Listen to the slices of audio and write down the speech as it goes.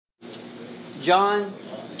John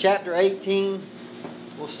chapter 18.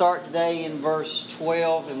 We'll start today in verse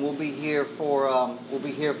 12, and we'll be here for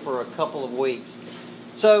a couple of weeks.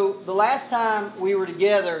 So the last time we were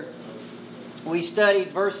together, we studied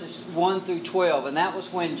verses 1 through 12, and that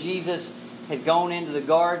was when Jesus had gone into the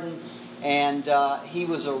garden and he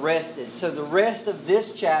was arrested. So the rest of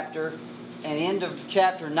this chapter and end of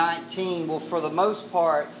chapter 19 will, for the most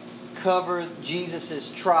part, cover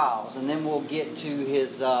Jesus' trials, and then we'll get to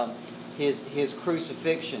his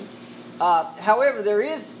crucifixion. However, there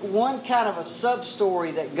is one kind of a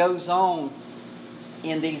sub-story that goes on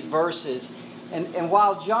in these verses. And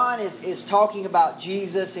while John is talking about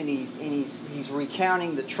Jesus and he's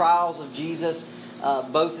recounting the trials of Jesus,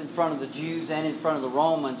 both in front of the Jews and in front of the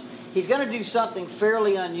Romans, he's going to do something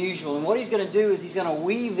fairly unusual. And what he's going to do is he's going to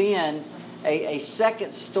weave in a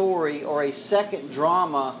second story or a second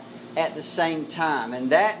drama at the same time.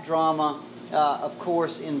 And that drama, of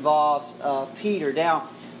course, involves Peter. Now,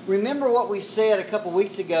 remember what we said a couple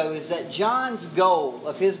weeks ago is that John's goal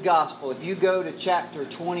of his gospel, if you go to chapter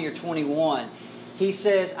 20 or 21, he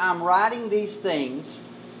says, I'm writing these things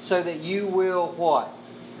so that you will what?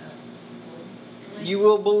 You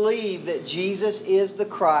will believe that Jesus is the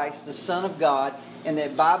Christ, the Son of God, and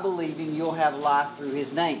that by believing you'll have life through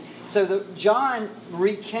His name. So John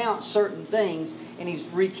recounts certain things, and he's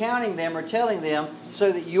recounting them or telling them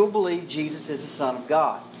so that you'll believe Jesus is the Son of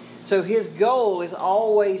God. So his goal is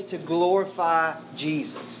always to glorify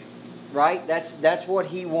Jesus, right? That's what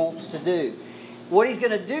he wants to do. What he's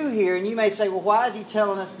going to do here, and you may say, well, why is he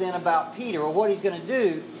telling us then about Peter? Well, what he's going to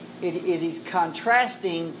do is he's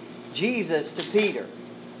contrasting Jesus to Peter.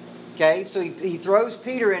 Okay, so he throws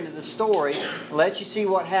Peter into the story, lets you see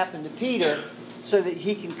what happened to Peter, so that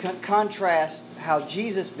he can contrast how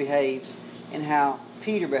Jesus behaves and how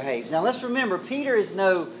Peter behaves. Now let's remember, Peter is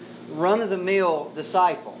no run-of-the-mill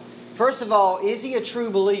disciple. First of all, is he a true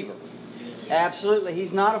believer? Absolutely.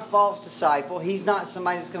 He's not a false disciple. He's not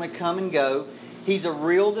somebody that's going to come and go. He's a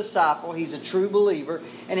real disciple. He's a true believer.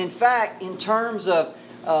 And in fact, in terms of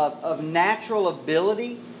natural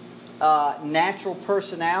ability, natural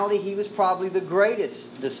personality, he was probably the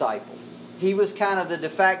greatest disciple. He was kind of the de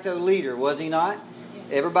facto leader, was he not?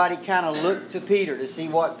 Everybody kind of looked to Peter to see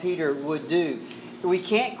what Peter would do. We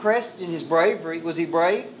can't question his bravery. Was he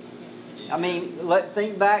brave? I mean,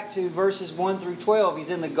 think back to verses 1 through 12. He's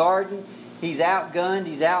in the garden. He's outgunned.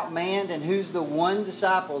 He's outmanned. And who's the one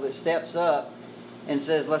disciple that steps up and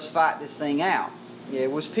says, let's fight this thing out? Yeah,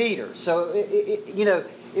 it was Peter. So,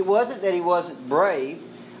 it wasn't that he wasn't brave.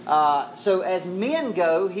 So as men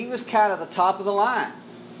go, he was kind of the top of the line.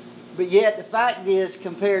 But yet the fact is,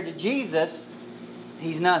 compared to Jesus,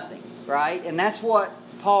 he's nothing, right? And that's what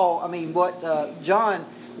John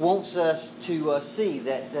wants us to see,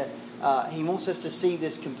 that he wants us to see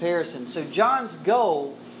this comparison. So John's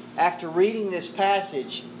goal, after reading this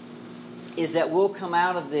passage, is that we'll come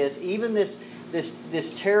out of this, even this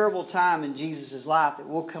terrible time in Jesus' life, that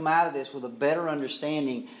we'll come out of this with a better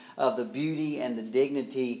understanding of the beauty and the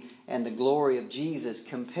dignity and the glory of Jesus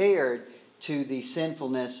compared to the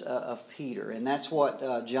sinfulness of Peter. And that's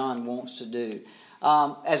what John wants to do.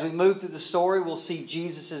 As we move through the story, we'll see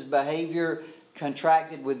Jesus' behavior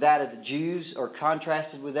contrasted with that of the Jews.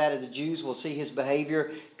 We'll see his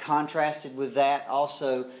behavior contrasted with that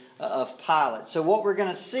also of Pilate. So what we're going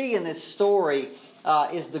to see in this story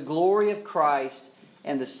is the glory of Christ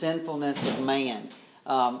and the sinfulness of man.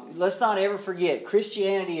 Let's not ever forget,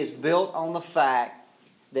 Christianity is built on the fact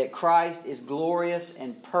that Christ is glorious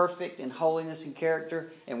and perfect in holiness and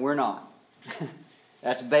character, and we're not.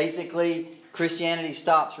 That's basically, Christianity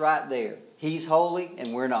stops right there. He's holy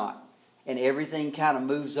and we're not. And everything kind of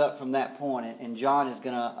moves up from that point, and John is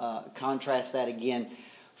going to contrast that again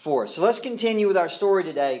for us. So let's continue with our story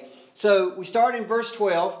today. So we start in verse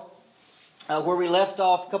 12, where we left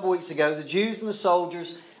off a couple weeks ago. The Jews and the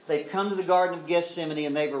soldiers, they've come to the Garden of Gethsemane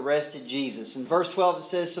and they've arrested Jesus. In verse 12 it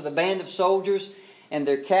says, so the band of soldiers and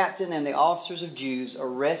their captain and the officers of Jews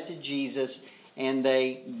arrested Jesus and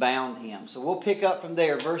they bound him. So we'll pick up from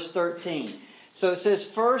there, verse 13. So it says,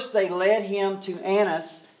 first they led him to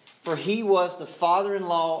Annas, for he was the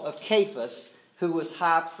father-in-law of Caiaphas, who was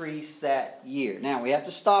high priest that year. Now we have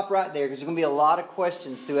to stop right there because there's going to be a lot of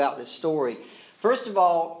questions throughout this story. First of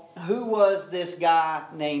all, who was this guy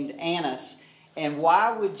named Annas? And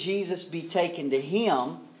why would Jesus be taken to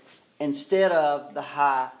him instead of the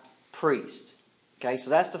high priest? Okay, so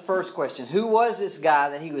that's the first question. Who was this guy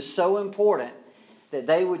that he was so important that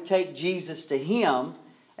they would take Jesus to him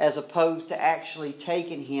as opposed to actually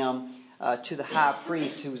taking him to the high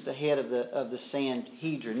priest who was the head of the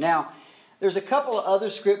Sanhedrin? Now, there's a couple of other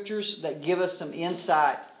scriptures that give us some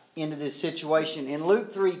insight into this situation. In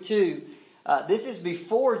Luke 3:2, this is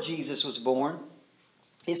before Jesus was born.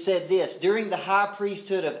 It said this: during the high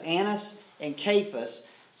priesthood of Annas and Caiaphas,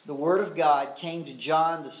 the word of God came to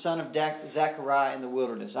John, the son of Zechariah, in the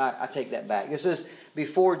wilderness. I take that back. This is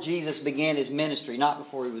before Jesus began his ministry, not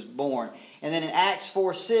before he was born. And then in Acts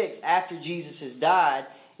 4:6, after Jesus has died,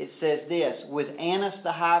 it says this: with Annas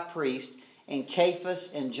the high priest, and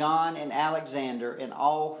Caiaphas and John and Alexander, and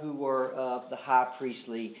all who were of the high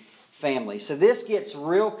priestly family. So this gets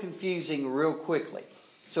real confusing real quickly.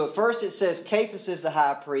 So at first it says Caiaphas is the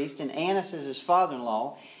high priest and Annas is his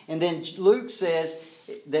father-in-law. And then Luke says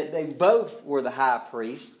that they both were the high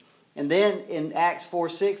priest. And then in Acts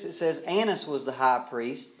 4:6 it says Annas was the high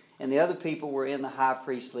priest and the other people were in the high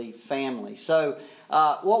priestly family. So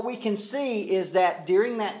what we can see is that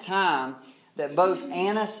during that time that both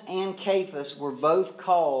Annas and Caiaphas were both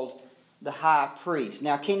called the high priest.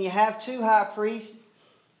 Now, can you have two high priests?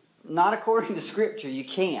 Not according to Scripture, you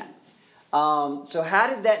can't. So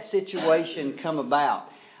how did that situation come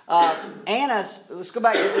about? Annas, let's go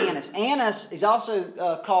back to Annas. Annas is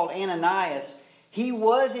also called Ananias. He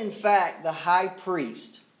was in fact the high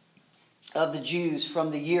priest of the Jews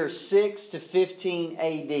from the year 6 to 15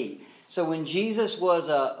 AD. So when Jesus was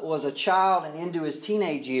a child and into his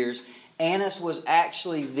teenage years, Annas was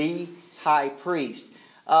actually the high priest.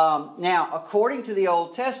 Now, according to the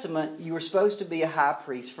Old Testament, you were supposed to be a high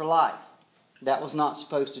priest for life. That was not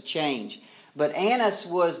supposed to change. But Annas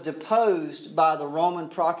was deposed by the Roman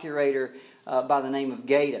procurator by the name of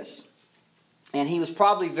Gaius. And he was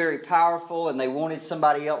probably very powerful, and they wanted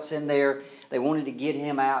somebody else in there. They wanted to get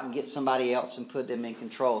him out and get somebody else and put them in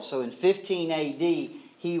control. So in 15 AD,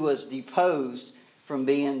 he was deposed from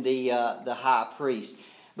being the high priest.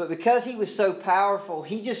 But because he was so powerful,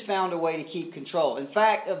 he just found a way to keep control. In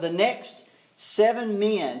fact, of the next 7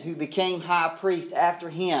 men who became high priest after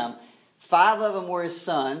him, 5 of them were his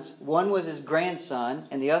sons, 1 was his grandson,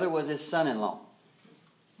 and the other was his son-in-law.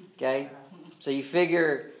 Okay? So you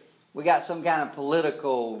figure we got some kind of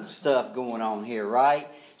political stuff going on here, right?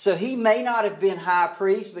 So he may not have been high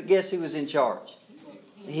priest, but guess who was in charge?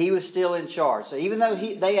 He was still in charge. So even though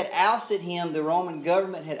they had ousted him, the Roman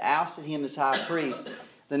government had ousted him as high priest,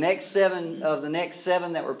 the next 7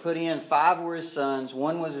 that were put in, 5 were his sons,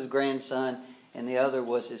 1 was his grandson, and the other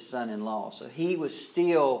was his son-in-law. So he was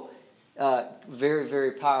still a very,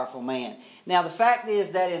 very powerful man. Now the fact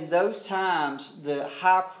is that in those times, the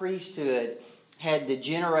high priesthood had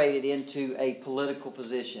degenerated into a political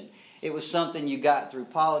position. It was something you got through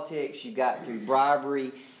politics, you got through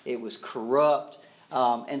bribery, it was corrupt.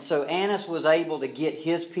 And so Annas was able to get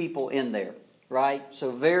his people in there, right?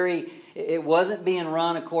 So it wasn't being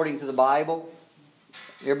run according to the Bible.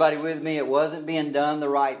 Everybody with me? It wasn't being done the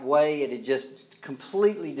right way. It had just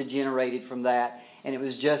completely degenerated from that, and it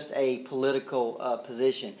was just a political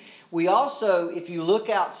position. We also, if you look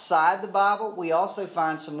outside the Bible, we also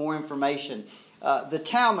find some more information. The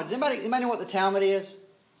Talmud. Does anybody know what the Talmud is?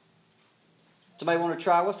 Somebody want to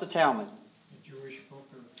try? What's the Talmud? The Jewish book.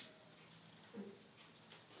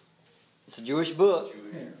 It's a Jewish book.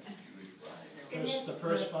 The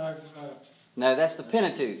first 5. No, that's the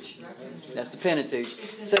Pentateuch. That's the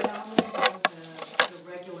Pentateuch. Is the Talmud of the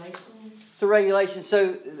regulations? It's the regulation.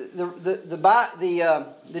 So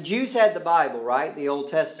the Jews had the Bible, right? The Old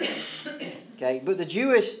Testament. Okay, but the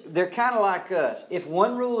Jewish, they're kind of like us. If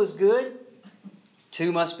 1 rule is good,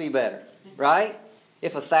 2 must be better, right?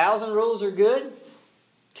 If 1,000 rules are good,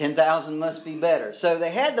 10,000 must be better. So they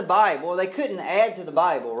had the Bible. They couldn't add to the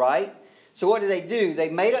Bible, right? So what did they do? They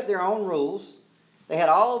made up their own rules. They had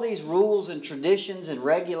all these rules and traditions and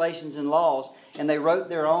regulations and laws, and they wrote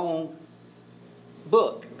their own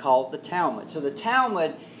book called the Talmud. So the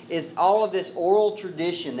Talmud is all of this oral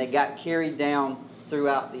tradition that got carried down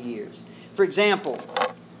throughout the years. For example,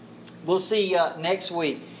 we'll see next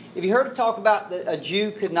week. Have you heard it talk about that a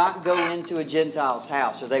Jew could not go into a Gentile's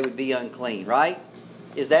house or they would be unclean, right?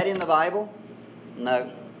 Is that in the Bible?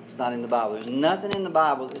 No, it's not in the Bible. There's nothing in the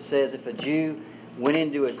Bible that says if a Jew went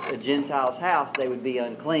into a Gentile's house, they would be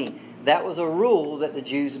unclean. That was a rule that the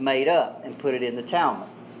Jews made up and put it in the Talmud.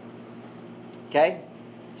 Okay?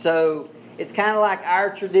 So it's kind of like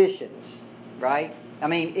our traditions, right? I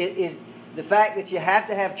mean, it is the fact that you have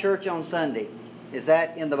to have church on Sunday. Is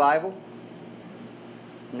that in the Bible?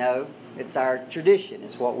 No, it's our tradition.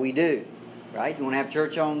 It's what we do, right? You want to have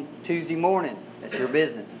church on Tuesday morning, that's your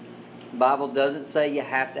business. The Bible doesn't say you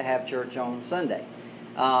have to have church on Sunday.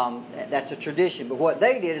 That's a tradition. But what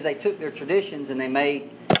they did is they took their traditions and they made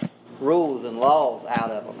rules and laws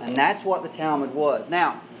out of them. And that's what the Talmud was.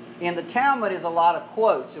 Now, in the Talmud is a lot of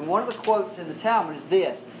quotes. And one of the quotes in the Talmud is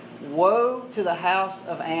this: Woe to the house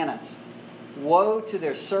of Annas! Woe to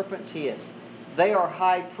their serpent's hiss! They are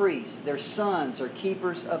high priests. Their sons are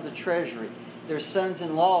keepers of the treasury. Their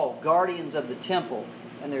sons-in-law, guardians of the temple,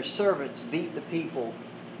 and their servants beat the people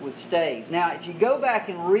with staves. Now, if you go back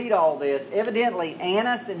and read all this, evidently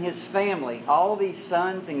Annas and his family, all these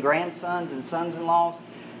sons and grandsons and sons-in-laws,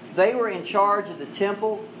 they were in charge of the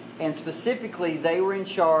temple, and specifically they were in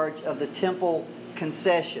charge of the temple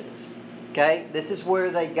concessions. Okay? This is where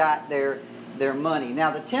they got their money.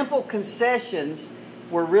 Now, the temple concessions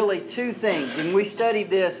were really two things, and we studied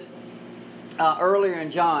this earlier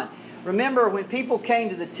in John. Remember, when people came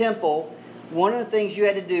to the temple, one of the things you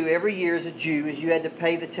had to do every year as a Jew is you had to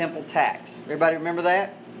pay the temple tax. Everybody remember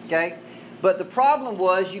that? Okay? But the problem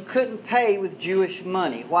was you couldn't pay with Jewish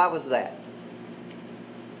money. Why was that?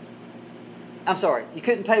 I'm sorry, you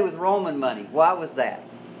couldn't pay with Roman money. Why was that?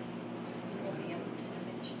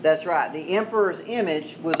 That's right. The emperor's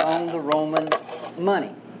image was on the Roman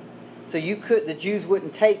money. So the Jews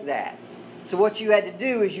wouldn't take that. So what you had to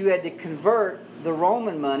do is you had to convert the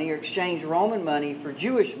Roman money or exchange Roman money for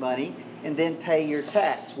Jewish money and then pay your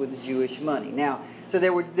tax with the Jewish money. Now, so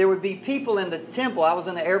there would be people in the temple. I was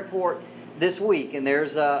in the airport this week, and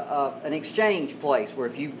there's an exchange place where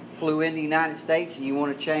if you flew into the United States and you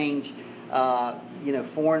want to change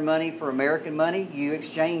foreign money for American money, you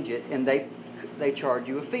exchange it, and they charge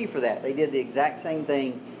you a fee for that. They did the exact same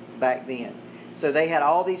thing back then. So they had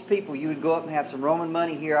all these people. You would go up and have some Roman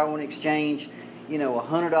money here. I want to exchange,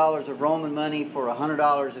 $100 of Roman money for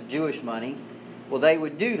 $100 of Jewish money. Well, they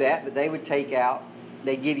would do that, but they'd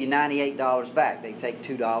give you $98 back. They'd take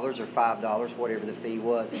 $2 or $5, whatever the fee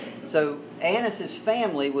was. So Annas'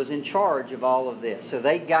 family was in charge of all of this. So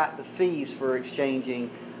they got the fees for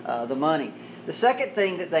exchanging the money. The second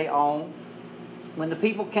thing that they owned, when the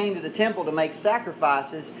people came to the temple to make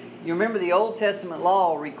sacrifices, you remember the Old Testament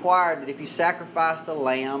law required that if you sacrificed a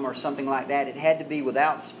lamb or something like that, it had to be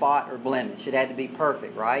without spot or blemish. It had to be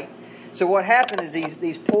perfect, right? So what happened is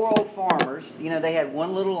these poor old farmers, they had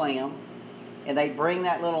one little lamb, and they'd bring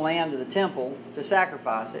that little lamb to the temple to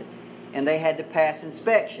sacrifice it, and they had to pass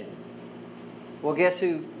inspection. Well, guess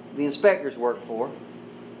who the inspectors worked for?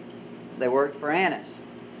 They worked for Annas.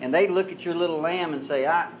 And they'd look at your little lamb and say,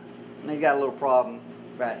 he's got a little problem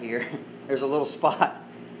right here. There's a little spot.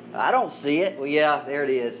 I don't see it. Well, yeah, there it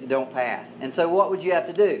is. You don't pass. And so what would you have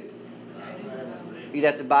to do? You'd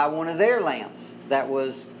have to buy one of their lambs that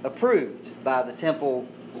was approved by the temple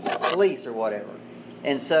police or whatever.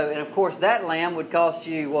 And of course, that lamb would cost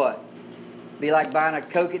you what? Be like buying a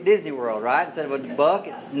Coke at Disney World, right? Instead of $1,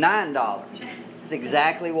 it's $9. It's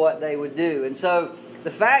exactly what they would do. And so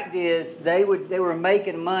the fact is, they were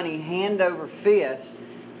making money hand over fist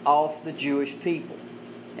off the Jewish people.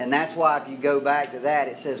 And that's why if you go back to that,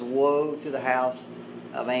 it says, woe to the house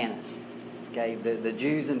of Annas. Okay, the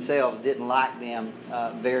Jews themselves didn't like them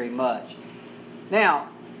very much. Now,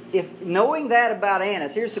 if knowing that about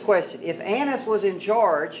Annas, here's the question. If Annas was in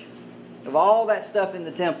charge of all that stuff in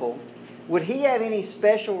the temple, would he have any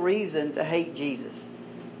special reason to hate Jesus?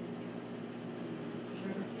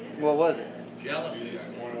 What was it? Jealousy.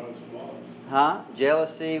 Huh?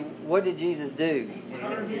 Jealousy. What did Jesus do?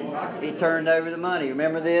 He turned over the money.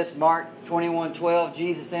 Remember this? Mark 21:12.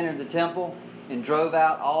 Jesus entered the temple and drove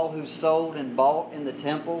out all who sold and bought in the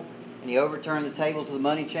temple. And he overturned the tables of the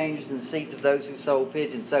money changers and the seats of those who sold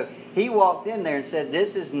pigeons. So he walked in there and said,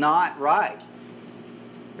 this is not right.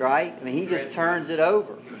 Right? I mean, he just turns it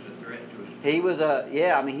over. He was a threat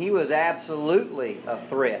to his he was absolutely a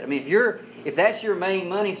threat. I mean, if that's your main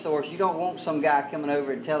money source, you don't want some guy coming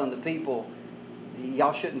over and telling the people,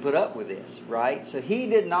 y'all shouldn't put up with this, right? So he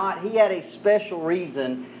did not. He had a special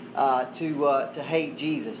reason to hate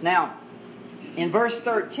Jesus. Now, in verse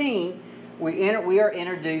 13, we are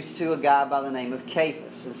introduced to a guy by the name of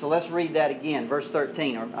Caiaphas. And so let's read that again, verse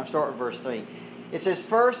 13, or I'll start with verse 3. It says,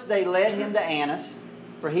 first they led him to Annas,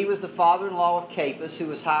 for he was the father-in-law of Caiaphas, who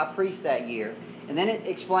was high priest that year. And then it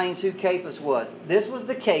explains who Caiaphas was. This was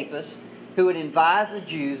the Caiaphas who had advised the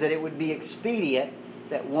Jews that it would be expedient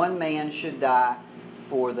that one man should die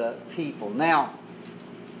for the people. Now,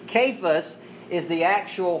 Caiaphas is the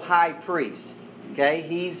actual high priest. Okay,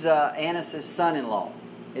 he's Annas' son-in-law.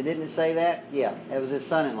 It didn't say that? Yeah, it was his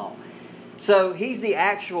son-in-law. So he's the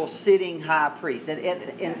actual sitting high priest. And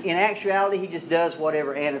in actuality, he just does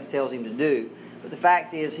whatever Annas tells him to do. But the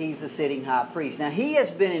fact is, he's the sitting high priest. Now, he has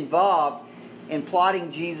been involved in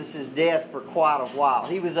plotting Jesus' death for quite a while.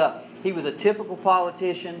 He was a typical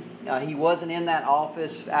politician. He wasn't in that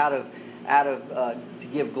office out of to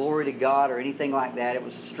give glory to God or anything like that. It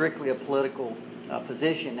was strictly a political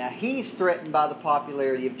position. Now, he's threatened by the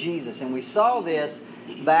popularity of Jesus, and we saw this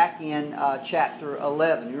back in chapter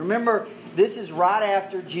 11. You remember, this is right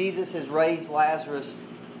after Jesus has raised Lazarus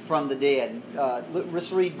from the dead.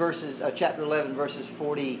 Let's read chapter 11, verses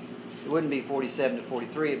 40. It wouldn't be 47 to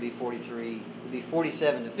 43. It'd be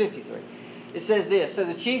 47 to 53. It says this: So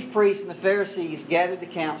the chief priests and the Pharisees gathered the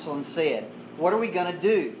council and said, "What are we going to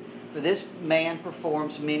do? For this man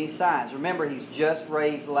performs many signs." Remember, he's just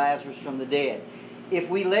raised Lazarus from the dead. "If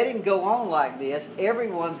we let him go on like this,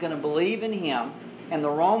 everyone's going to believe in him, and the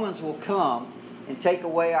Romans will come and take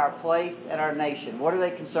away our place and our nation." What are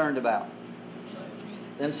they concerned about?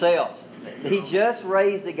 Themselves. He just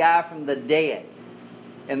raised a guy from the dead.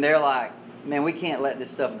 And they're like, "Man, we can't let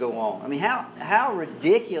this stuff go on." I mean, how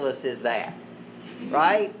ridiculous is that?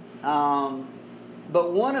 Right?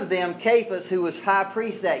 But one of them, Caiaphas, who was high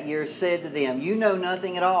priest that year, said to them, "You know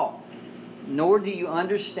nothing at all, nor do you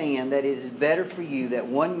understand that it is better for you that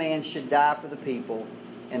one man should die for the people,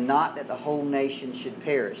 and not that the whole nation should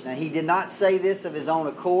perish." Now, he did not say this of his own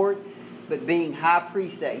accord, but being high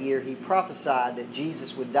priest that year, he prophesied that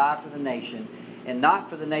Jesus would die for the nation, and not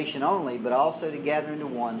for the nation only, but also to gather into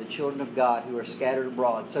one the children of God who are scattered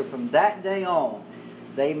abroad. So from that day on,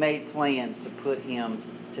 they made plans to put him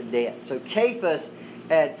to death. So Caiaphas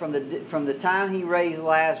had, from the time he raised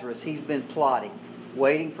Lazarus, he's been plotting,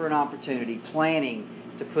 waiting for an opportunity, planning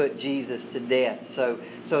to put Jesus to death. So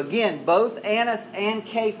again, both Annas and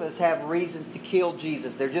Caiaphas have reasons to kill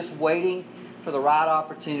Jesus. They're just waiting for the right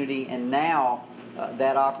opportunity, and now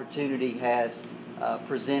that opportunity has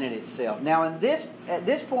presented itself. Now, at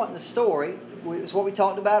this point in the story, it's what we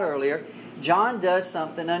talked about earlier, John does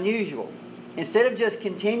something unusual. Instead of just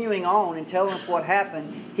continuing on and telling us what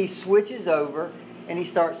happened, he switches over and he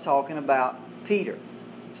starts talking about Peter.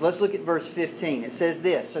 So let's look at verse 15. It says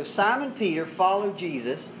this: "So Simon Peter followed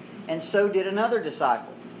Jesus, and so did another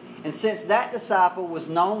disciple. And since that disciple was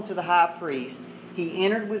known to the high priest, he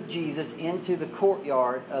entered with Jesus into the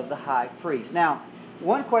courtyard of the high priest." Now,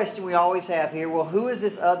 one question we always have here, well, who is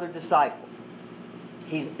this other disciple?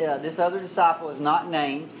 This other disciple is not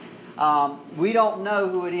named. We don't know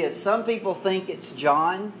who it is. Some people think it's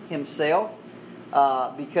John himself,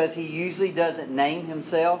 because he usually doesn't name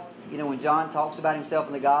himself. You know, when John talks about himself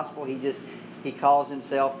in the gospel, he calls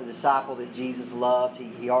himself the disciple that Jesus loved.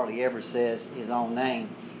 He hardly ever says his own name.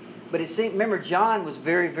 But remember, John was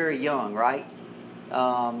very, very young, right?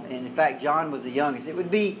 And in fact, John was the youngest.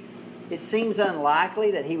 It seems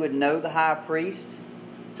unlikely that he would know the high priest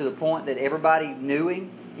to the point that everybody knew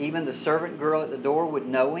him. Even the servant girl at the door would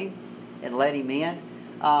know him and let him in.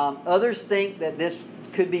 Others think that this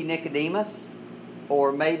could be Nicodemus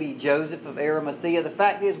or maybe Joseph of Arimathea. The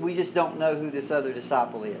fact is, we just don't know who this other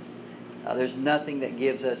disciple is. There's nothing that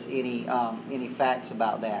gives us any facts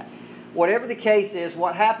about that. Whatever the case is,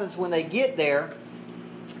 what happens when they get there?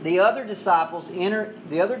 The other disciples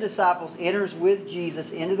enters with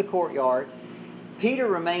Jesus into the courtyard. Peter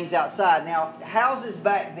remains outside. Now, houses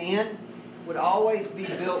back then would always be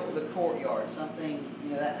built with a courtyard. Something,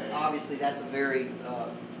 obviously that's a very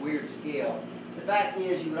weird scale. The fact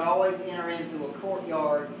is, you would always enter into a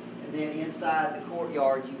courtyard, and then inside the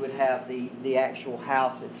courtyard you would have the actual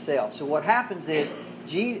house itself. So what happens is,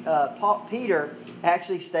 Peter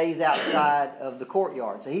actually stays outside of the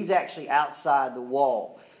courtyard. So he's actually outside the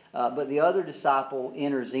wall. But the other disciple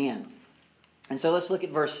enters in. And so let's look at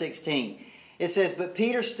verse 16. It says, "But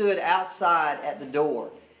Peter stood outside at the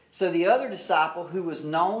door. So the other disciple, who was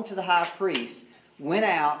known to the high priest, went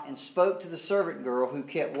out and spoke to the servant girl who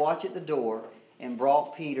kept watch at the door and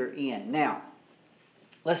brought Peter in." Now,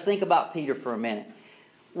 let's think about Peter for a minute.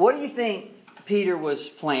 What do you think Peter was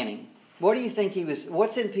planning? What do you think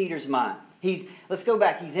what's in Peter's mind? Let's go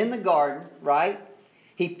back. He's in the garden, right?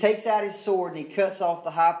 He takes out his sword and he cuts off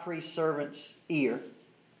the high priest's servant's ear.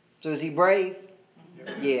 So is he brave?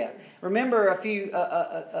 Yeah. Remember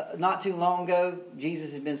not too long ago,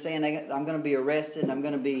 Jesus had been saying, "I'm going to be arrested and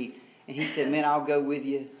and he said, "Man, I'll go with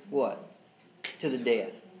you." What? To the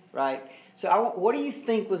death, right? So what do you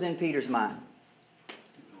think was in Peter's mind?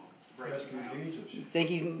 Rescue Jesus.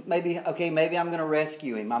 Think maybe I'm going to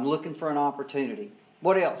rescue him. I'm looking for an opportunity.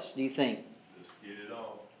 What else do you think? Just get it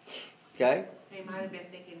on. Okay. He might have been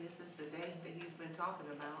thinking this is the day that he's been talking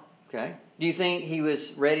about. Okay. Do you think he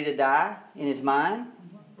was ready to die in his mind?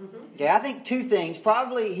 Mm-hmm. Okay, I think two things.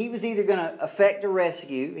 Probably he was either going to effect a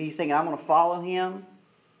rescue. He's thinking, "I'm going to follow him."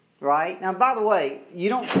 Right? Now, by the way, you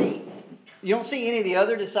don't see any of the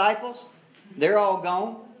other disciples. They're all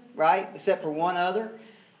gone, right? Except for one other.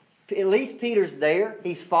 At least Peter's there.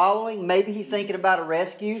 He's following. Maybe he's thinking about a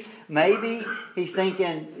rescue. Maybe he's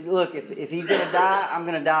thinking, "Look, if he's going to die, I'm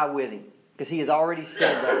going to die with him." because he has already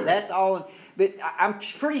said that. That's all. But I'm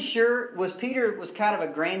pretty sure Peter was kind of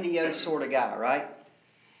a grandiose sort of guy, right?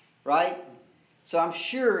 Right? So I'm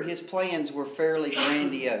sure his plans were fairly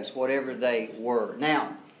grandiose, whatever they were.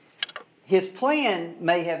 Now, his plan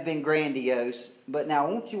may have been grandiose, but now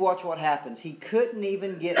won't you watch what happens? He couldn't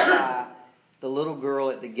even get by the little girl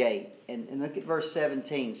at the gate. And look at verse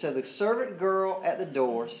 17. So the servant girl at the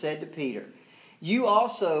door said to Peter, "You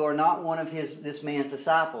also are not one of this man's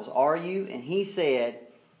disciples, are you?" And he said,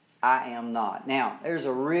 "I am not." Now, there's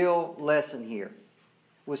a real lesson here.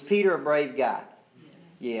 Was Peter a brave guy?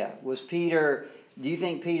 Yeah. Do you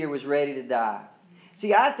think Peter was ready to die?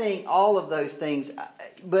 See, I think all of those things,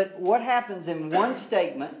 but what happens in one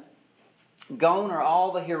statement, gone are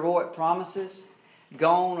all the heroic promises,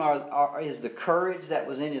 gone is the courage that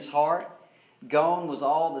was in his heart, gone was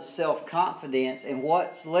all the self-confidence, and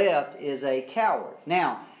what's left is a coward.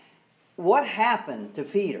 Now, what happened to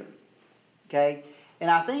Peter? Okay?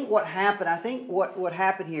 And I think what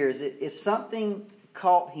happened here is something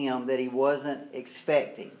caught him that he wasn't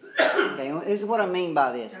expecting. Okay, this is what I mean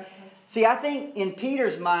by this. See, I think in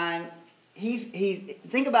Peter's mind,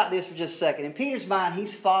 think about this for just a second. In Peter's mind,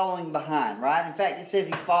 he's following behind, right? In fact, it says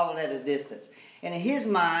he followed at his distance. And in his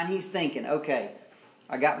mind, he's thinking, okay,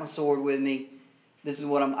 I got my sword with me. This is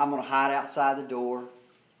what I'm going to hide outside the door.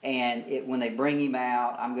 And when they bring him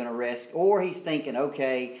out, I'm going to rescue. Or he's thinking,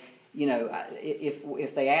 okay, if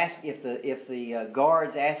the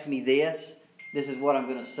guards ask me this is what I'm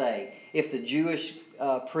going to say. If the Jewish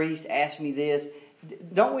priest asks me this,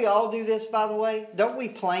 don't we all do this, by the way? Don't we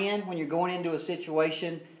plan when you're going into a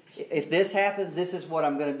situation? If this happens, this is what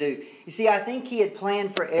I'm going to do. You see, I think he had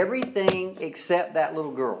planned for everything except that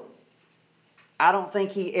little girl. I don't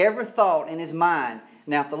think he ever thought in his mind,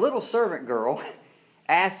 now if the little servant girl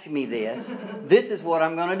asks me this is what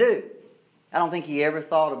I'm going to do. I don't think he ever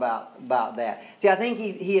thought about that. See, I think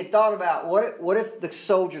he had thought about what if the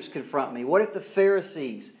soldiers confront me? What if the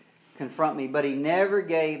Pharisees confront me? But he never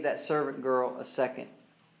gave that servant girl a second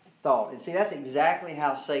thought. And see, that's exactly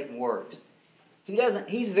how Satan works.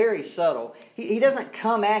 He's very subtle. He doesn't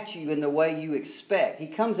come at you in the way you expect. He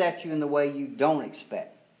comes at you in the way you don't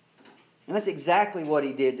expect. And that's exactly what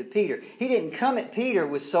he did to Peter. He didn't come at Peter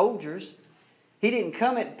with soldiers. He didn't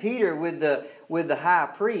come at Peter with the high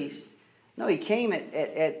priest. No, he came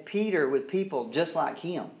at Peter with people just like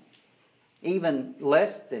him. Even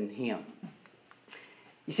less than him.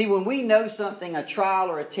 You see, when we know something, a trial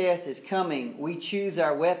or a test is coming, we choose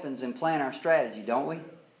our weapons and plan our strategy, don't we?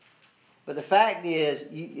 But the fact is,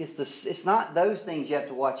 it's not those things you have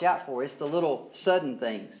to watch out for. It's the little sudden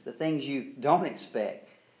things, the things you don't expect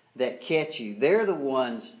that catch you. They're the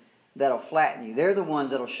ones that'll flatten you. They're the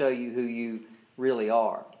ones that'll show you who you really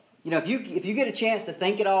are. You know, if you get a chance to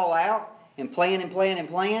think it all out and plan, and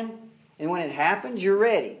when it happens, you're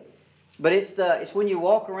ready. But it's when you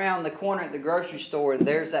walk around the corner at the grocery store and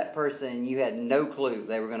there's that person and you had no clue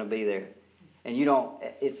they were going to be there. And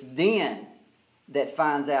it's then that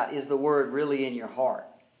finds out, is the word really in your heart?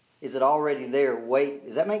 Is it already there? Wait,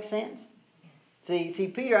 does that make sense? Yes. See,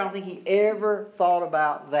 Peter, I don't think he ever thought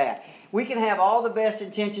about that. We can have all the best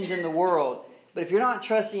intentions in the world, but if you're not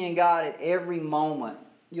trusting in God at every moment,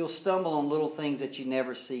 you'll stumble on little things that you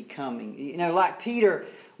never see coming. You know, like Peter,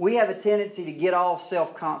 we have a tendency to get all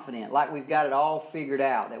self-confident, like we've got it all figured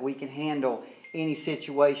out, that we can handle any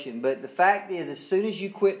situation. But the fact is, as soon as you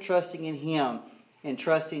quit trusting in Him and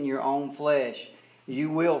trusting your own flesh, you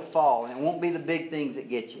will fall. And it won't be the big things that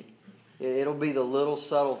get you. It'll be the little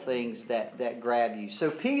subtle things that grab you. So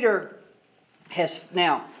Peter has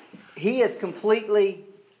completely,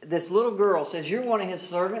 this little girl says, "You're one of his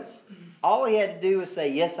servants." All he had to do was say,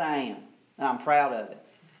 "Yes, I am. And I'm proud of it."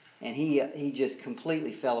 And he just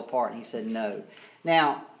completely fell apart and he said no.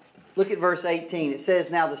 Now, look at verse 18. It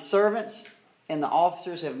says, "Now the servants and the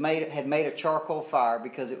officers had made a charcoal fire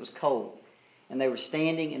because it was cold. And they were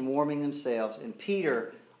standing and warming themselves. And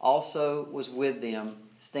Peter also was with them,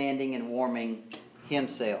 standing and warming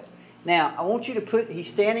himself." Now, I want you to he's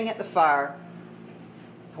standing at the fire.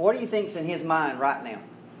 What do you think's in his mind right now?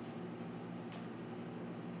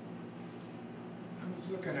 I was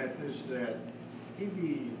looking at this, that he'd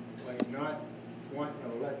be like not wanting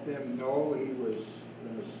to let them know he was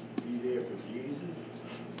going to be there for Jesus.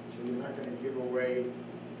 So you're not going to give away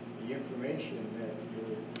the information that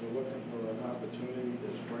you're looking for an opportunity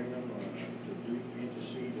to spring them or to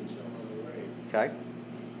intercede in some other way. Okay.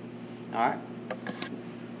 All right.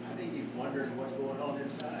 I think he's wondering what's going on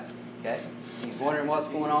inside. Okay. He's wondering what's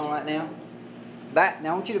going on right now.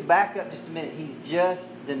 Now I want you to back up just a minute. He's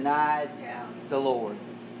just denied the Lord.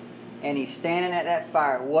 And he's standing at that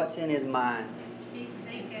fire. What's in his mind? He's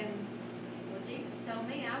thinking, told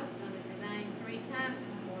me I was going to deny him 3 times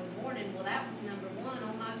before the morning. Well, that was number 1.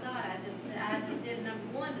 Oh my God, I just did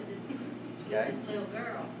number 1 to this little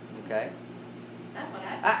girl. Okay. That's what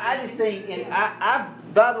I just think,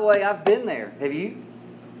 and by the way, I've been there. Have you?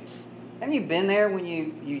 Haven't you been there when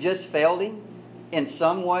you just failed him in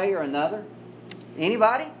some way or another?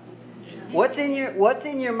 Anybody? What's in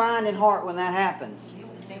your mind and heart when that happens?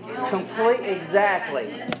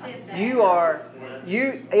 Exactly.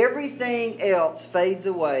 Everything else fades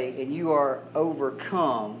away and you are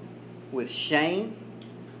overcome with shame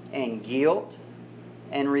and guilt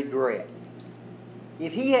and regret.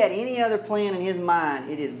 If he had any other plan in his mind,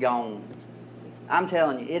 it is gone. I'm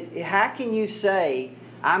telling you, how can you say,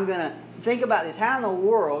 I'm going to, think about this, how in the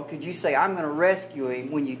world could you say, I'm going to rescue him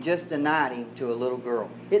when you just denied him to a little girl?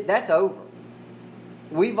 That's over.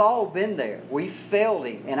 We've all been there. We failed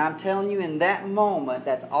him. And I'm telling you, in that moment,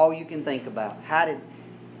 that's all you can think about.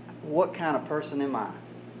 What kind of person am I?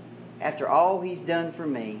 After all he's done for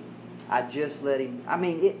me, I just let him. I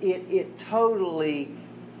mean, it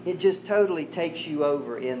just totally takes you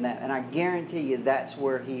over in that. And I guarantee you that's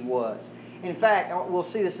where he was. In fact, we'll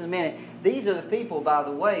see this in a minute. These are the people, by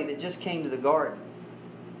the way, that just came to the garden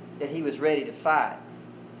that he was ready to fight.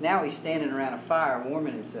 Now he's standing around a fire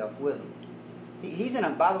warming himself with them.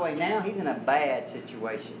 By the way, now he's in a bad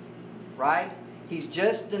situation, right? He's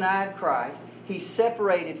just denied Christ. He's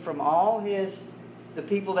separated from all the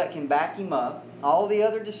people that can back him up, all the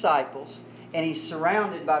other disciples, and he's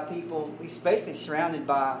surrounded by people. He's basically surrounded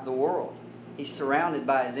by the world. He's surrounded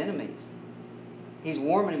by his enemies. He's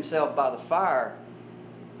warming himself by the fire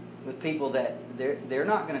with people that they're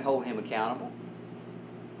not going to hold him accountable,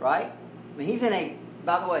 right? I mean, he's in a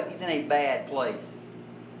bad place.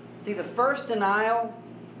 See, the first denial,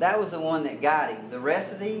 that was the one that got him. The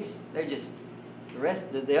rest of these, the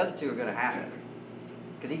other 2 are going to happen.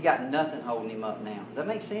 Because he's got nothing holding him up now. Does that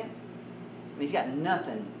make sense? I mean, he's got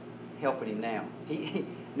nothing helping him now. He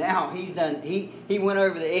went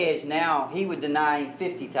over the edge. Now he would deny him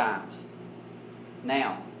 50 times.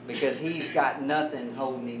 Now, because he's got nothing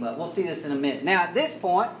holding him up. We'll see this in a minute. Now, at this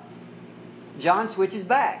point, John switches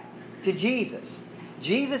back to Jesus.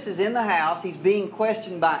 Jesus is in the house. He's being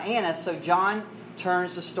questioned by Annas, so John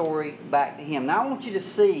turns the story back to him. Now I want you to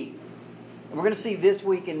see, and we're going to see this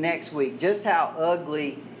week and next week, just how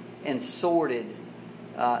ugly and sordid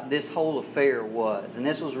this whole affair was. And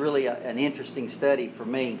this was really an interesting study for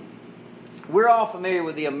me. We're all familiar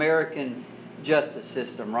with the American justice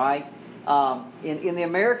system, right? In the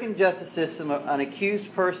American justice system, an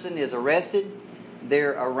accused person is arrested.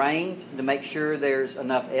 They're arraigned to make sure there's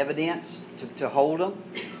enough evidence to hold them.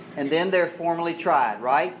 And then they're formally tried,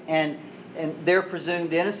 right? And they're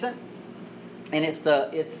presumed innocent. And it's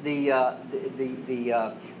the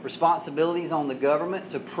responsibilities on the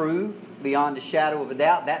government to prove beyond a shadow of a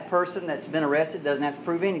doubt. That person that's been arrested doesn't have to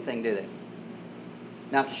prove anything, do they?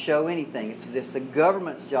 Not to show anything. It's the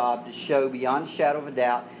government's job to show beyond a shadow of a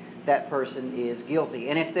doubt that person is guilty.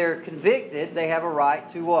 And if they're convicted, they have a right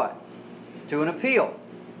to what? To an appeal,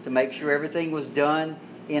 to make sure everything was done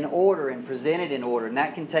in order and presented in order. And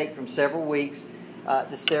that can take from several weeks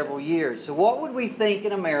to several years. So what would we think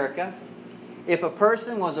in America if a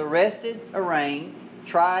person was arrested, arraigned,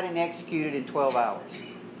 tried, and executed in 12 hours?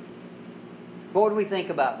 What would we think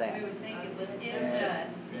about that? We would think it was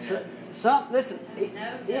unjust.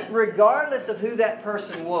 Regardless of who that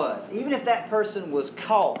person was, even if that person was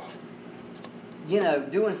caught,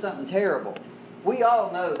 doing something terrible, we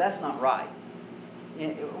all know that's not right.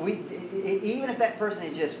 Even if that person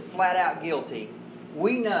is just flat out guilty,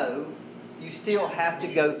 we know you still have to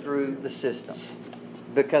go through the system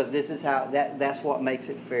because this is how that's what makes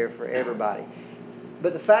it fair for everybody.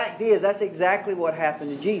 But the fact is, that's exactly what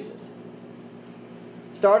happened to Jesus.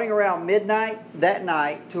 Starting around midnight that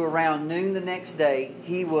night to around noon the next day,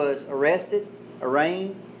 he was arrested,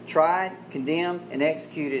 arraigned, tried, condemned, and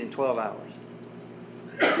executed in 12 hours.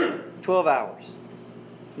 12 hours.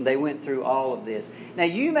 They went through all of this. Now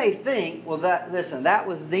you may think, well, that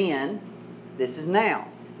was then, this is now.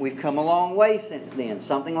 We've come a long way since then.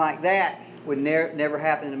 Something like that would never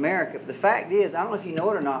happen in America. But the fact is, I don't know if you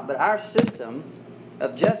know it or not, but our system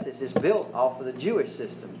of justice is built off of the Jewish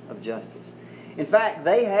system of justice. In fact,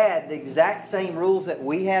 they had the exact same rules that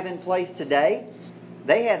we have in place today.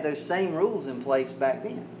 They had those same rules in place back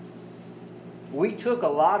then. We took a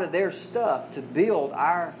lot of their stuff to build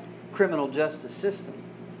our criminal justice system.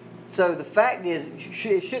 So the fact is,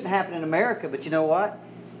 it shouldn't happen in America, but you know what?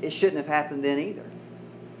 It shouldn't have happened then either.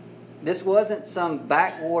 This wasn't some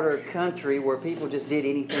backwater country where people just did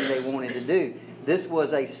anything they wanted to do. This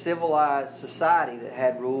was a civilized society that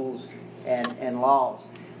had rules and laws.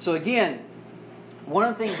 So again, one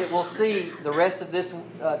of the things that we'll see the rest of this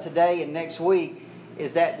today and next week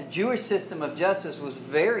is that the Jewish system of justice was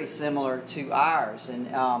very similar to ours. And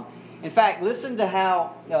in fact, listen to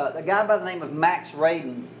how a guy by the name of Max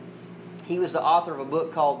Radin, he was the author of a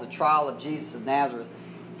book called The Trial of Jesus of Nazareth.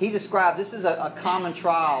 He describes, this is a common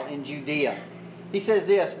trial in Judea. He says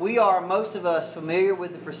this: we are, most of us, familiar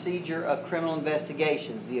with the procedure of criminal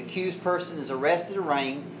investigations. The accused person is arrested,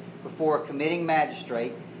 arraigned before a committing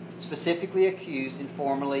magistrate, specifically accused and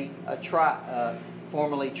formally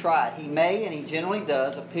tried. He may, and he generally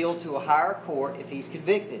does, appeal to a higher court if he's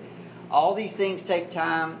convicted. All these things take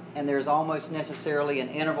time, and there's almost necessarily an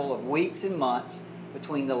interval of weeks and months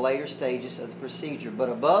between the later stages of the procedure. But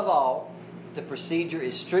above all, the procedure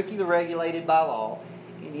is strictly regulated by law,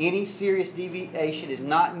 and any serious deviation is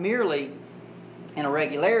not merely an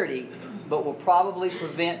irregularity, but will probably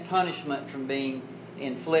prevent punishment from being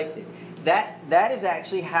inflicted. That is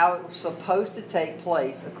actually how it was supposed to take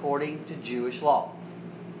place according to Jewish law.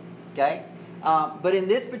 Okay? But in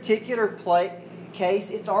this particular case,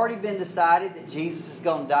 it's already been decided that Jesus is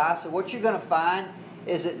going to die. So what you're going to find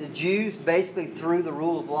is that the Jews basically threw the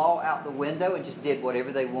rule of law out the window and just did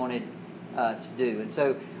whatever they wanted to do. And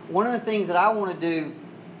so one of the things that I want to do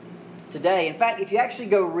today, in fact, if you actually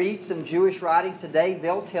go read some Jewish writings today,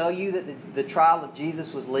 they'll tell you that the trial of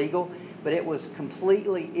Jesus was legal, but it was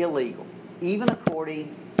completely illegal, even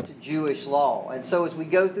according to Jewish law. And so as we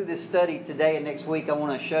go through this study today and next week, I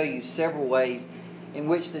want to show you several ways in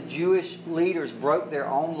which the Jewish leaders broke their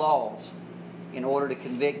own laws in order to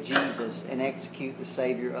convict Jesus and execute the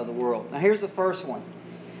Savior of the world. Now here's the first one.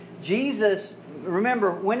 Jesus,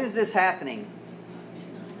 remember, when is this happening?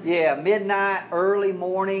 Yeah, midnight, early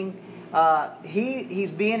morning.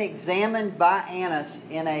 He's being examined by Annas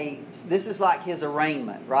this is like his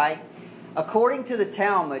arraignment, right? According to the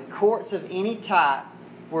Talmud, courts of any type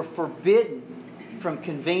were forbidden from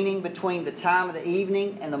convening between the time of the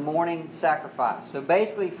evening and the morning sacrifice. So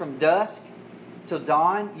basically from dusk till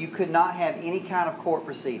dawn, you could not have any kind of court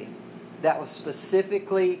proceeding. That was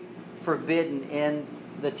specifically forbidden in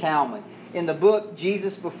the Talmud. In the book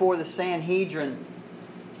Jesus Before the Sanhedrin,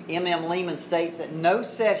 M.M. Lehman states that no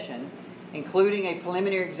session, including a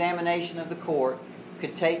preliminary examination of the court,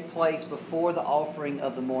 could take place before the offering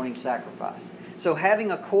of the morning sacrifice. So having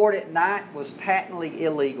a court at night was patently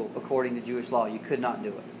illegal according to Jewish law. You could not do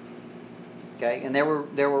it. Okay, and there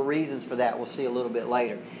were reasons for that. We'll see a little bit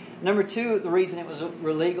later. Number two, the reason it was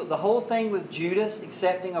illegal, the whole thing with Judas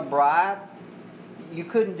accepting a bribe, you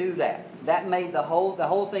couldn't do that. That made the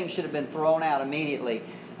whole thing should have been thrown out immediately.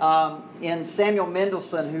 In Samuel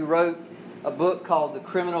Mendelssohn, who wrote a book called The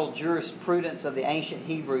Criminal Jurisprudence of the Ancient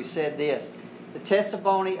Hebrew, said this: the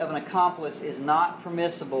testimony of an accomplice is not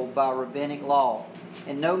permissible by rabbinic law,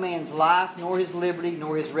 and no man's life, nor his liberty,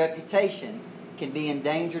 nor his reputation can be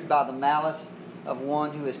endangered by the malice of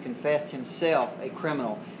one who has confessed himself a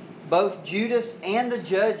criminal. Both Judas and the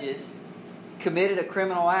judges committed a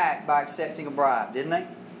criminal act by accepting a bribe, didn't they?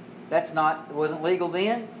 It wasn't legal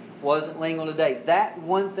then, wasn't legal today. That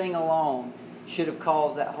one thing alone should have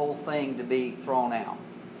caused that whole thing to be thrown out.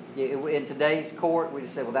 In today's court, we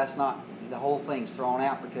just say, well, that's not, the whole thing's thrown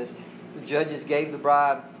out because the judges gave the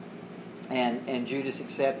bribe and Judas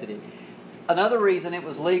accepted it. Another reason it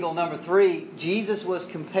was legal, number three, Jesus was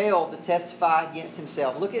compelled to testify against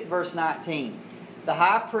himself. Look at verse 19. The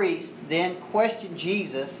high priest then questioned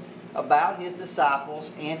Jesus about his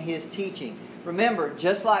disciples and his teaching. Remember,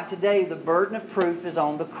 just like today, the burden of proof is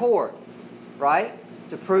on the court, right?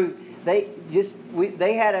 To prove they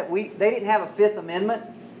didn't have a Fifth Amendment.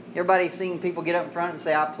 Everybody's seen people get up in front and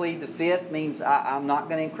say, "I plead the Fifth," means I'm not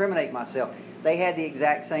going to incriminate myself. They had the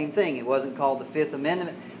exact same thing. It wasn't called the Fifth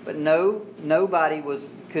Amendment, but nobody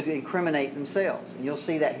could incriminate themselves, and you'll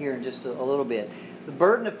see that here in just a little bit. The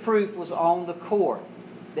burden of proof was on the court.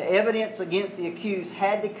 The evidence against the accused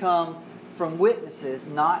had to come from witnesses,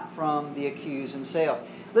 not from the accused themselves.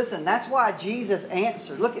 Listen, that's why Jesus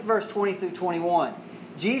answered. Look at verse 20 through 21.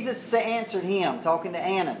 Jesus answered him, talking to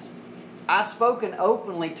Annas, "I've spoken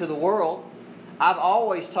openly to the world. I've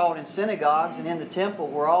always taught in synagogues and in the temple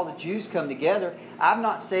where all the Jews come together. I've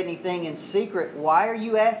not said anything in secret. Why are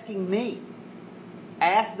you asking me?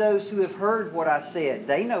 Ask those who have heard what I said.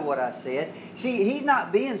 They know what I said." See, he's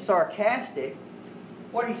not being sarcastic.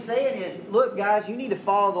 What he's saying is, look, guys, you need to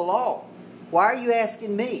follow the law. Why are you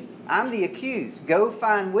asking me? I'm the accused. Go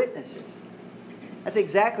find witnesses. That's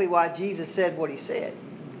exactly why Jesus said what he said.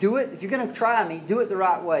 Do it. If you're going to try me, do it the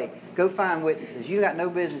right way. Go find witnesses. You got no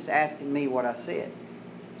business asking me what I said.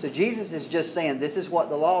 So Jesus is just saying, this is what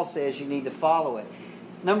the law says. You need to follow it.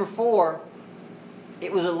 Number four,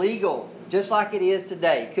 it was illegal just like it is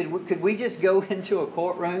today. Could we just go into a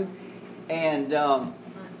courtroom and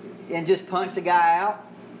just punch the guy out?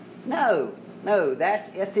 No,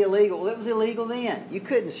 that's illegal. It was illegal then. You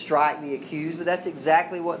couldn't strike the accused, but that's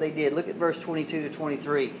exactly what they did. Look at verse 22 to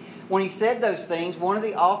 23. When he said those things, one of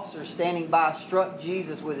the officers standing by struck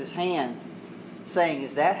Jesus with his hand, saying,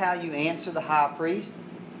 "Is that how you answer the high priest?"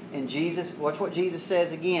 And Jesus, watch what Jesus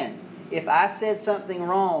says again. If I said something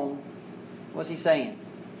wrong, what's he saying?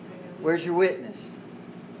 Where's your witness?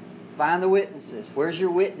 Find the witnesses. Where's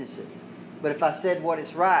your witnesses? But if I said what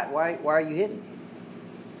is right, why are you hitting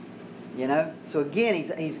me? You know? So again,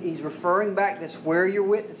 he's referring back to this, where are your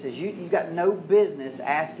witnesses? You've got no business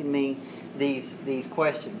asking me these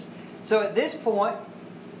questions. So at this point,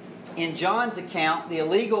 in John's account, the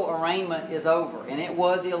illegal arraignment is over, and it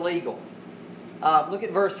was illegal. Look at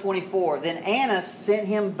verse 24. Then Annas sent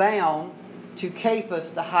him bound to Caiaphas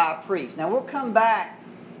the high priest. Now we'll come back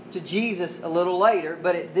to Jesus a little later,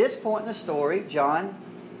 but at this point in the story, John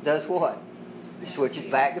does what? He switches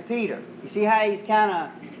back to Peter. You see how he's kind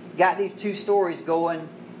of got these two stories going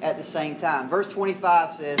at the same time. Verse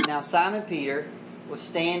 25 says, Now Simon Peter was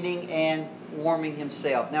standing and warming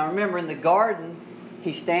himself. Now remember, in the garden,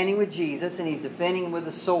 he's standing with Jesus and he's defending him with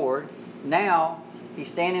a sword. Now he's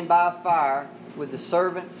standing by a fire with the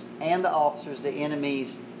servants and the officers, the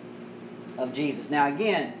enemies of Jesus. Now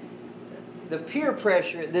again, the peer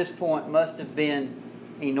pressure at this point must have been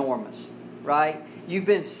enormous, right? You've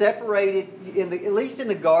been separated, at least in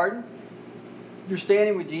the garden. You're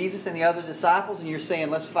standing with Jesus and the other disciples and you're saying,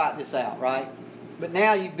 let's fight this out, right? But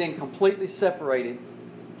now you've been completely separated.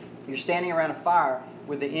 You're standing around a fire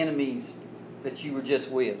with the enemies that you were just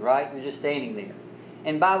with, right? You're just standing there.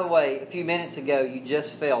 And by the way, a few minutes ago, you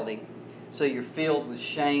just failed him. So you're filled with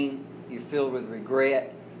shame. You're filled with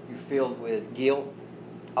regret. You're filled with guilt.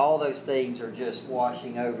 All those things are just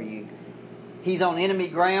washing over you. He's on enemy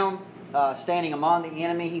ground, standing among the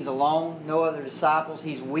enemy. He's alone, no other disciples.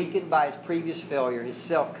 He's weakened by his previous failure. His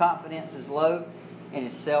self-confidence is low and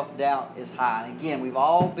his self-doubt is high. And again, we've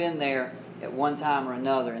all been there at one time or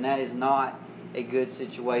another, and that is not a good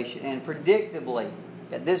situation. And predictably,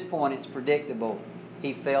 at this point it's predictable,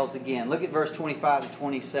 he fails again. Look at verse 25 to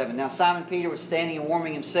 27. Now Simon Peter was standing and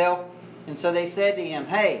warming himself, and so they said to him,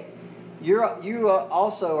 Hey, you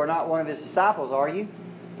also are not one of his disciples, are you?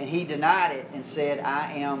 And he denied it and said,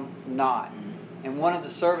 I am not. And one of the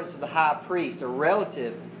servants of the high priest, a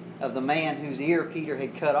relative of the man whose ear Peter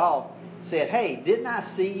had cut off, said, Hey, didn't I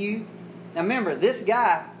see you? Now remember, this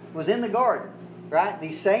guy was in the garden, right?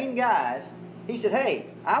 These same guys. He said, Hey,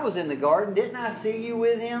 I was in the garden. Didn't I see you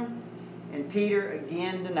with him? And Peter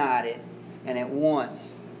again denied it. And at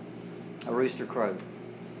once, a rooster crowed.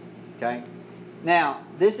 Okay? Now,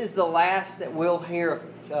 this is the last that we'll hear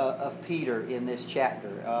of Peter in this chapter.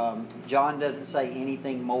 John doesn't say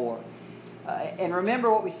anything more. And remember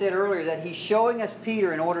what we said earlier, that he's showing us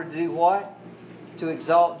Peter in order to do what? To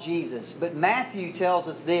exalt Jesus. But Matthew tells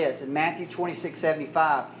us this in Matthew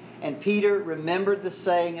 26:75. And Peter remembered the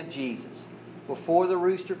saying of Jesus, Before the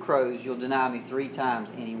rooster crows, you'll deny me 3 times.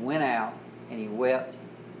 And he went out and he wept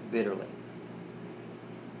bitterly.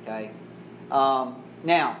 Okay?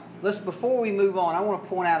 Now, before we move on, I want to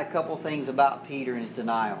point out a couple of things about Peter and his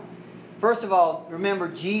denial. First of all, remember,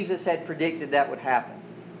 Jesus had predicted that would happen.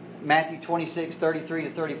 Matthew 26:33 to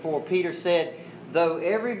 34, Peter said, Though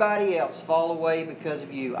everybody else fall away because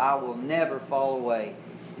of you, I will never fall away.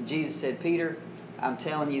 And Jesus said, Peter, I'm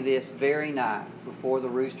telling you this very night, before the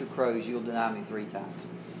rooster crows, you'll deny me 3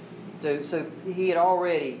 times. So he had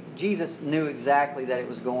already, Jesus knew exactly that it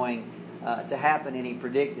was going to happen, and he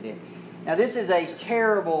predicted it. Now this is a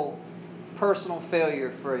terrible personal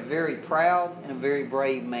failure for a very proud and a very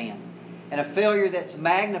brave man. And a failure that's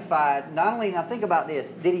magnified, not only, now think about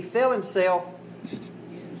this, did he fail himself?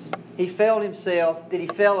 He failed himself. Did he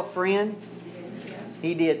fail a friend? Yes.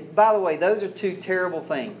 He did. By the way, those are 2 terrible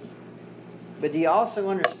things. But do you also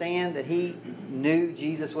understand that he knew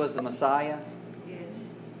Jesus was the Messiah?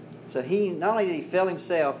 Yes. So he, not only did he fail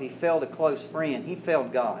himself, he failed a close friend. He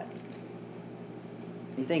failed God.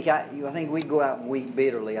 I think we'd go out and weep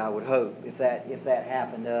bitterly, I would hope, if that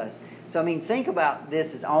happened to us. So, I mean, think about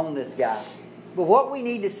this as on this guy. But what we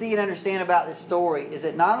need to see and understand about this story is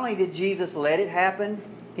that not only did Jesus let it happen,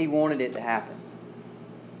 he wanted it to happen.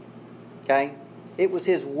 Okay? It was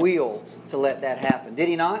his will to let that happen. Did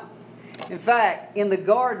he not? In fact, in the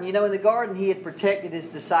garden, he had protected his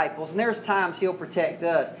disciples. And there's times he'll protect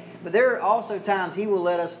us. But there are also times he will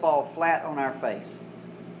let us fall flat on our face.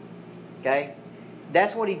 Okay?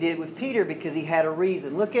 That's what he did with Peter because he had a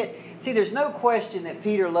reason. There's no question that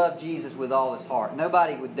Peter loved Jesus with all his heart.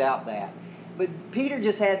 Nobody would doubt that. But Peter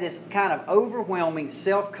just had this kind of overwhelming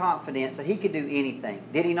self-confidence that he could do anything.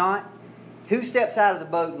 Did he not? Who steps out of the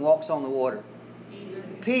boat and walks on the water?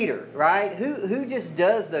 Peter, right? Who just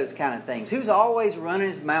does those kind of things? Who's always running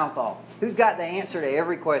his mouth off? Who's got the answer to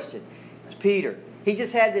every question? It's Peter. He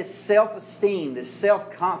just had this self-esteem, this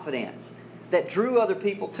self-confidence that drew other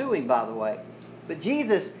people to him, by the way. But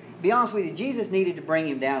Jesus, to be honest with you, Jesus needed to bring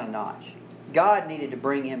him down a notch. God needed to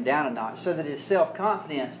bring him down a notch so that his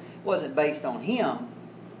self-confidence wasn't based on him,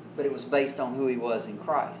 but it was based on who he was in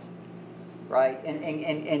Christ. Right?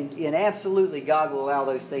 And absolutely God will allow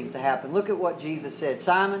those things to happen. Look at what Jesus said.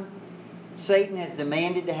 Simon, Satan has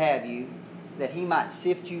demanded to have you, that he might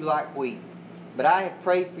sift you like wheat. But I have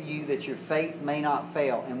prayed for you that your faith may not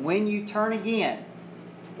fail. And when you turn again,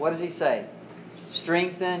 what does he say?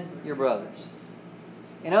 Strengthen your brothers.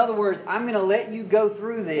 In other words, I'm going to let you go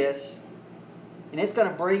through this, and it's going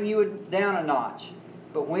to bring you down a notch.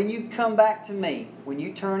 But when you come back to me, when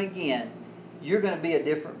you turn again, you're going to be a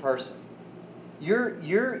different person. You're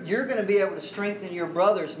going to be able to strengthen your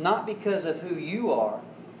brothers not because of who you are,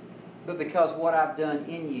 but because of what I've done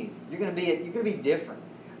in you. You're going to be different.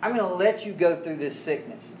 I'm going to let you go through this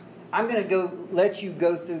sickness. I'm going to let you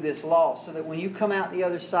go through this loss so that when you come out the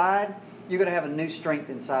other side, you're going to have a new strength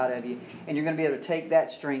inside of you, and you're going to be able to take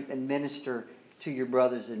that strength and minister to your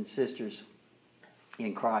brothers and sisters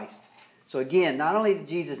in Christ. So again, not only did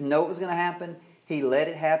Jesus know it was going to happen, he let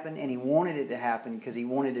it happen, and he wanted it to happen because he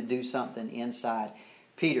wanted to do something inside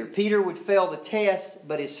Peter. Peter would fail the test,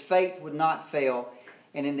 but his faith would not fail.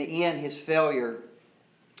 And in the end, his failure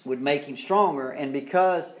would make him stronger. And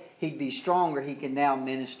because he'd be stronger, he can now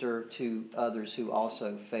minister to others who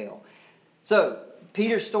also fail. So,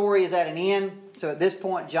 Peter's story is at an end. So at this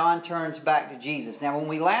point, John turns back to Jesus. Now, when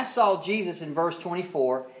we last saw Jesus in verse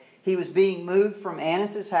 24, he was being moved from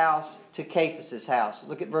Annas' house to Caiaphas' house.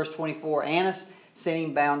 Look at verse 24. Annas sent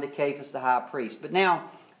him bound to Caiaphas the high priest. But now,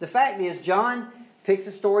 the fact is, John picks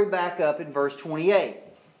the story back up in verse 28.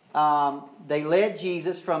 They led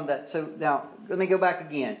Jesus from the... So now, let me go back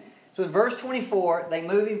again. So in verse 24, they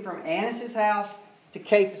move him from Annas' house to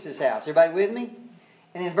Caiaphas' house. Everybody with me?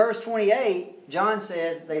 And in verse 28, John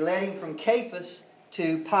says they led him from Caiaphas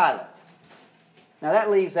to Pilate. Now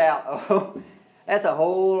that leaves out... that's a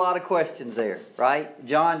whole lot of questions there, right?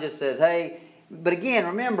 John just says, hey... But again,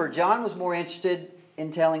 remember, John was more interested in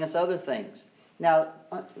telling us other things. Now,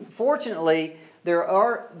 fortunately, there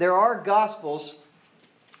are Gospels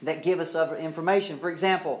that give us other information. For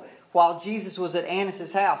example, while Jesus was at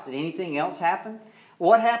Annas' house, did anything else happen?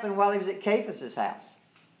 What happened while he was at Caiaphas' house?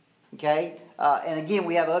 Okay? And again,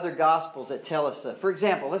 we have other Gospels that tell us that. For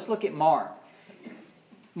example, let's look at Mark.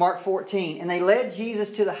 Mark 14. And they led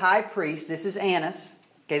Jesus to the high priest. This is Annas.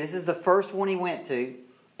 Okay, this is the first one he went to.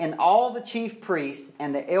 And all the chief priests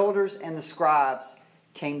and the elders and the scribes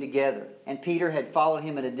came together. And Peter had followed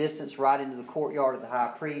him at a distance right into the courtyard of the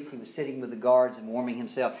high priest. He was sitting with the guards and warming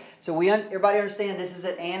himself. So everybody understand this is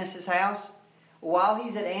at Annas' house? While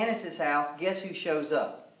he's at Annas' house, guess who shows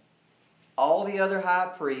up? All the other high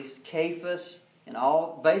priests, Caiaphas, and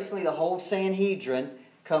basically the whole Sanhedrin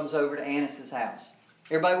comes over to Annas' house.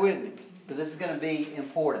 Everybody with me? Because this is going to be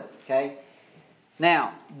important. Okay?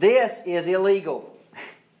 Now, this is illegal.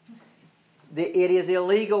 It is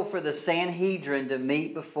illegal for the Sanhedrin to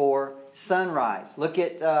meet before sunrise. Look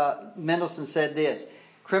at, Mendelssohn said this,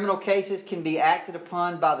 criminal cases can be acted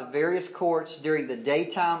upon by the various courts during the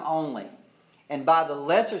daytime only, and by the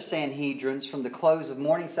lesser Sanhedrins from the close of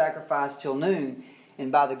morning sacrifice till noon,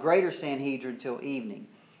 and by the greater Sanhedrin till evening.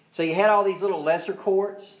 So you had all these little lesser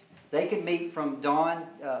courts. They could meet from dawn,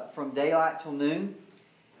 from daylight till noon.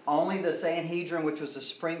 Only the Sanhedrin, which was the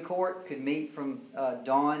Supreme Court, could meet from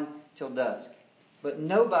dawn till dusk. But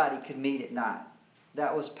nobody could meet at night.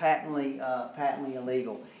 That was patently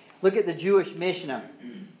illegal. Look at the Jewish Mishnah.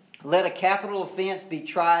 Let a capital offense be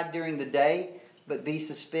tried during the day, but be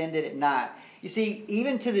suspended at night. You see,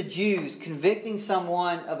 even to the Jews, convicting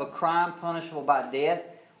someone of a crime punishable by death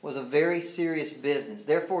was a very serious business.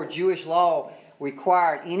 Therefore, Jewish law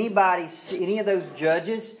required any of those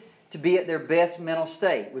judges to be at their best mental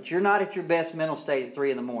state, which you're not at your best mental state at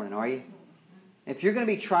 3 in the morning, are you? If you're going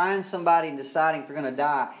to be trying somebody and deciding if they're going to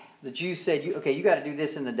die, the Jews said, you got to do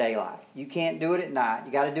this in the daylight. You can't do it at night.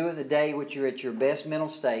 You got to do it in the day which you're at your best mental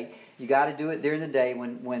state. You got to do it during the day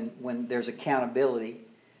when there's accountability.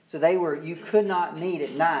 So you could not meet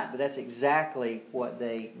at night, but that's exactly what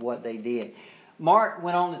they did. Mark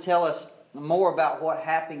went on to tell us more about what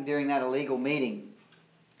happened during that illegal meeting.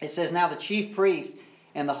 It says, now the chief priest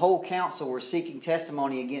and the whole council were seeking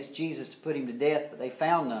testimony against Jesus to put him to death, but they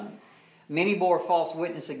found none. Many bore false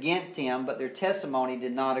witness against him, but their testimony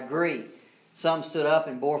did not agree. Some stood up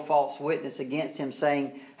and bore false witness against him,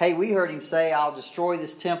 saying, "Hey, we heard him say, I'll destroy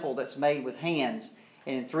this temple that's made with hands,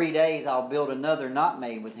 and in 3 days I'll build another not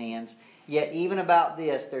made with hands." Yet even about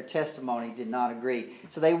this, their testimony did not agree.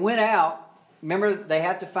 So they went out. Remember, they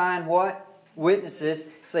have to find what? Witnesses.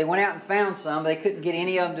 So they went out and found some. They couldn't get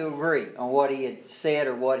any of them to agree on what he had said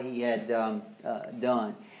or what he had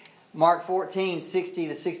done. Mark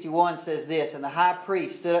 14:60-61 says this, "And the high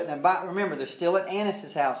priest stood up." Now remember, they're still at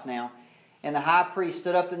Annas' house now. "And the high priest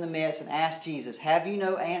stood up in the midst and asked Jesus, 'Have you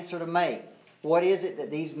no answer to make? What is it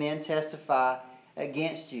that these men testify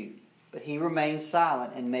against you?' But he remained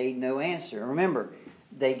silent and made no answer." Remember,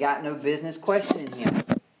 they got no business questioning him.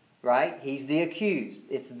 Right? He's the accused.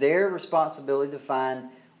 It's their responsibility to find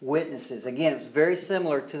witnesses. Again, it's very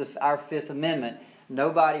similar to our Fifth Amendment.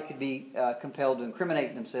 Nobody could be compelled to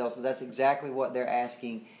incriminate themselves, but that's exactly what they're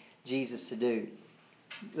asking Jesus to do.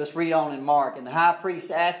 Let's read on in Mark. "And the high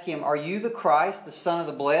priest asked him, 'Are you the Christ, the Son of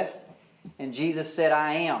the Blessed?' And Jesus said,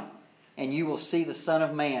 'I am. And you will see the Son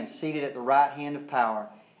of Man seated at the right hand of power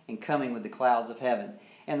and coming with the clouds of heaven.'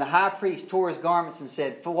 And the high priest tore his garments and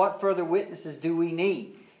said, 'For what further witnesses do we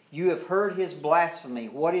need? You have heard his blasphemy.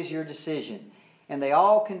 What is your decision?' And they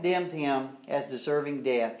all condemned him as deserving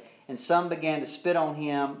death. And some began to spit on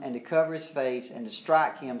him and to cover his face and to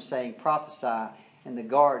strike him, saying, 'Prophesy.' And the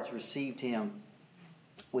guards received him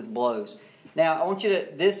with blows." Now, I want you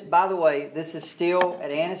to, by the way, this is still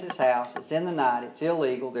at Annas' house. It's in the night. It's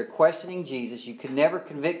illegal. They're questioning Jesus. You could never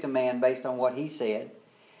convict a man based on what he said.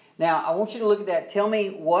 Now, I want you to look at that. Tell me,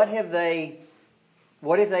 what have they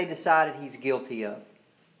decided he's guilty of?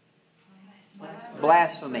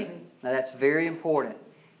 Blasphemy. Now, that's very important.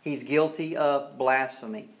 He's guilty of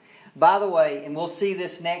blasphemy. By the way, and we'll see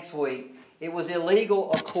this next week, it was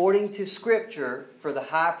illegal according to Scripture for the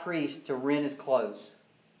high priest to rend his clothes.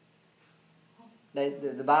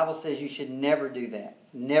 The Bible says you should never do that.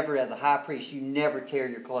 Never, as a high priest, you never tear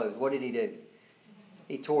your clothes. What did he do?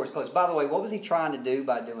 He tore his clothes. By the way, what was he trying to do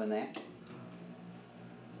by doing that?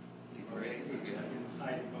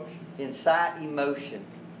 Incite emotion. Incite emotion.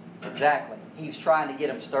 Exactly. He was trying to get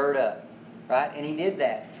them stirred up. Right? And he did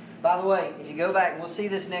that. By the way, if you go back, and we'll see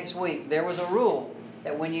this next week, there was a rule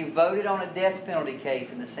that when you voted on a death penalty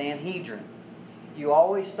case in the Sanhedrin, you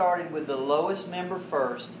always started with the lowest member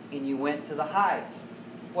first and you went to the highest.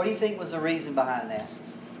 What do you think was the reason behind that?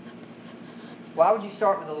 Why would you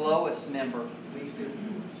start with the lowest member? Least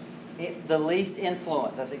influence. The least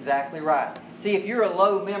influence. That's exactly right. See, if you're a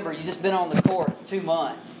low member, you've just been on the court 2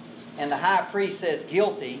 months, and the high priest says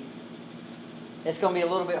guilty, it's going to be a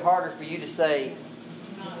little bit harder for you to say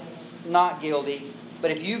not guilty.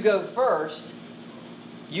 But if you go first,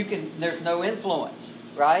 there's no influence,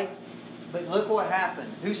 right? But look what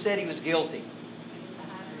happened. Who said he was guilty?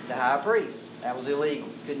 The high priest. That was illegal.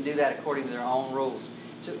 Couldn't do that according to their own rules.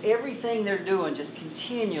 So everything they're doing, just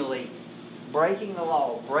continually breaking the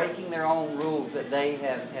law, breaking their own rules that they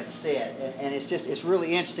have set. And it's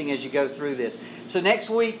really interesting as you go through this. So next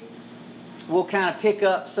week, we'll kind of pick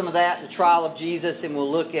up some of that, the trial of Jesus, and we'll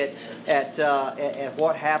look at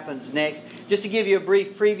what happens next. Just to give you a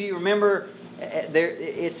brief preview, remember,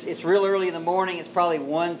 it's real early in the morning. It's probably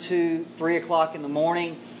 1, 2, 3 o'clock in the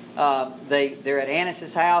morning. They're at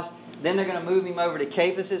Annas' house. Then they're going to move him over to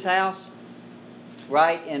Caiaphas' house,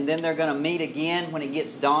 right? And then they're going to meet again when it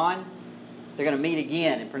gets dawn. They're going to meet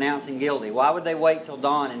again and pronounce him guilty. Why would they wait till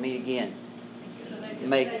dawn and meet again?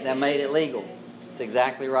 That made it legal. That's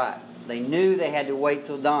exactly right. They knew they had to wait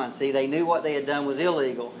till dawn. See, they knew what they had done was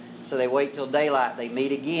illegal, so they wait till daylight. They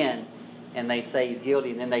meet again, and they say he's guilty,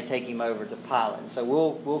 and then they take him over to Pilate. And so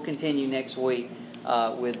we'll continue next week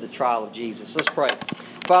with the trial of Jesus. Let's pray.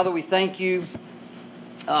 Father, we thank you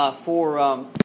for